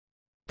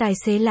Tài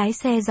xế lái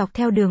xe dọc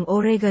theo đường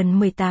Oregon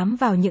 18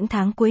 vào những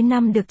tháng cuối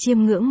năm được chiêm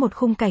ngưỡng một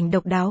khung cảnh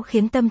độc đáo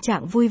khiến tâm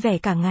trạng vui vẻ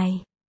cả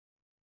ngày.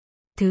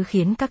 Thứ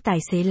khiến các tài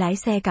xế lái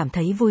xe cảm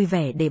thấy vui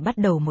vẻ để bắt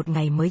đầu một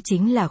ngày mới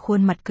chính là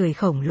khuôn mặt cười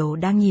khổng lồ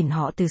đang nhìn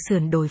họ từ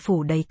sườn đồi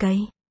phủ đầy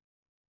cây.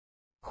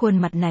 Khuôn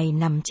mặt này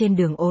nằm trên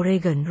đường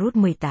Oregon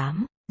Route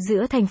 18,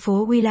 giữa thành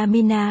phố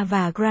Willamina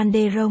và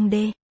Grande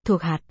Ronde,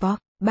 thuộc hạt Park,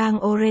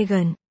 bang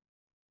Oregon.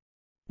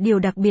 Điều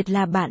đặc biệt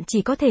là bạn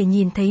chỉ có thể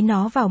nhìn thấy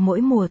nó vào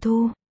mỗi mùa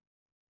thu.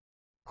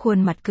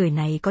 Khuôn mặt cười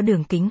này có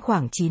đường kính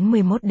khoảng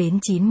 91 đến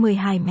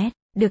 92 mét,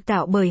 được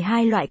tạo bởi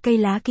hai loại cây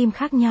lá kim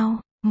khác nhau,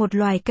 một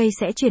loài cây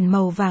sẽ chuyển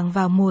màu vàng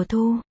vào mùa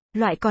thu,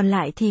 loại còn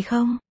lại thì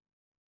không.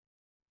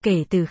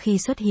 Kể từ khi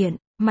xuất hiện,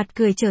 mặt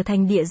cười trở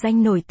thành địa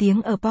danh nổi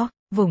tiếng ở Park,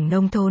 vùng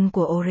nông thôn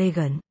của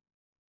Oregon.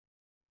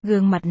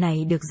 Gương mặt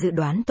này được dự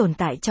đoán tồn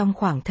tại trong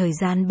khoảng thời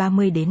gian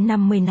 30 đến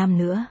 50 năm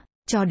nữa,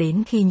 cho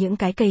đến khi những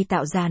cái cây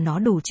tạo ra nó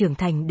đủ trưởng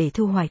thành để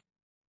thu hoạch.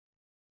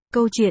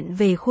 Câu chuyện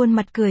về khuôn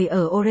mặt cười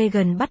ở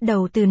Oregon bắt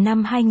đầu từ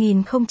năm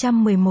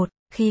 2011,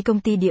 khi công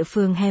ty địa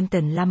phương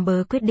Hampton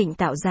Lumber quyết định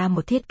tạo ra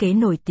một thiết kế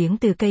nổi tiếng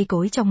từ cây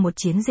cối trong một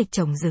chiến dịch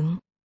trồng rừng.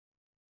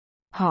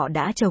 Họ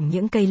đã trồng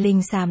những cây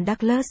linh Sam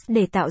Douglas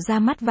để tạo ra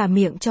mắt và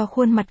miệng cho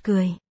khuôn mặt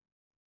cười.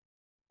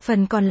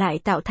 Phần còn lại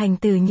tạo thành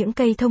từ những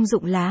cây thông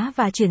dụng lá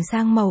và chuyển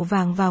sang màu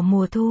vàng vào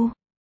mùa thu.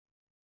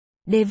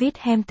 David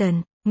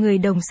Hampton, người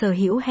đồng sở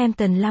hữu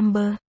Hampton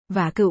Lumber,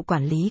 và cựu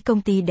quản lý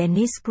công ty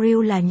Dennis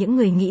Crew là những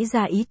người nghĩ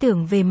ra ý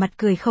tưởng về mặt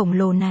cười khổng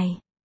lồ này.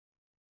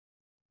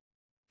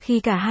 Khi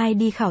cả hai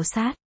đi khảo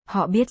sát,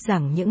 họ biết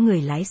rằng những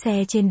người lái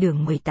xe trên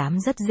đường 18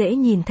 rất dễ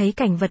nhìn thấy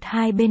cảnh vật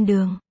hai bên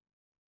đường.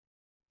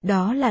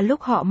 Đó là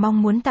lúc họ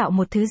mong muốn tạo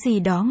một thứ gì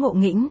đó ngộ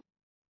nghĩnh.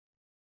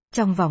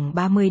 Trong vòng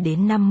 30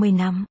 đến 50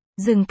 năm,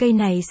 rừng cây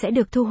này sẽ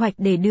được thu hoạch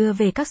để đưa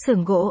về các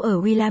xưởng gỗ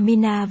ở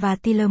Willamina và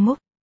Tillamook.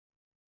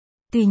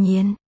 Tuy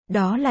nhiên,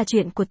 đó là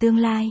chuyện của tương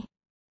lai.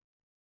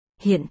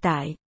 Hiện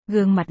tại,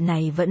 gương mặt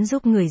này vẫn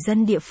giúp người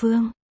dân địa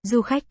phương,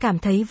 du khách cảm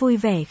thấy vui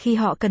vẻ khi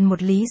họ cần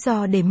một lý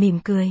do để mỉm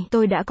cười.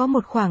 Tôi đã có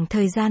một khoảng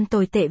thời gian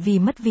tồi tệ vì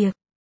mất việc.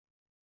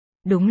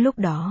 Đúng lúc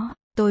đó,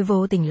 tôi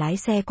vô tình lái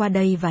xe qua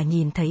đây và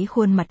nhìn thấy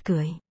khuôn mặt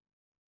cười.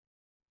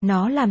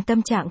 Nó làm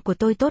tâm trạng của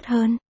tôi tốt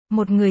hơn,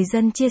 một người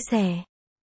dân chia sẻ.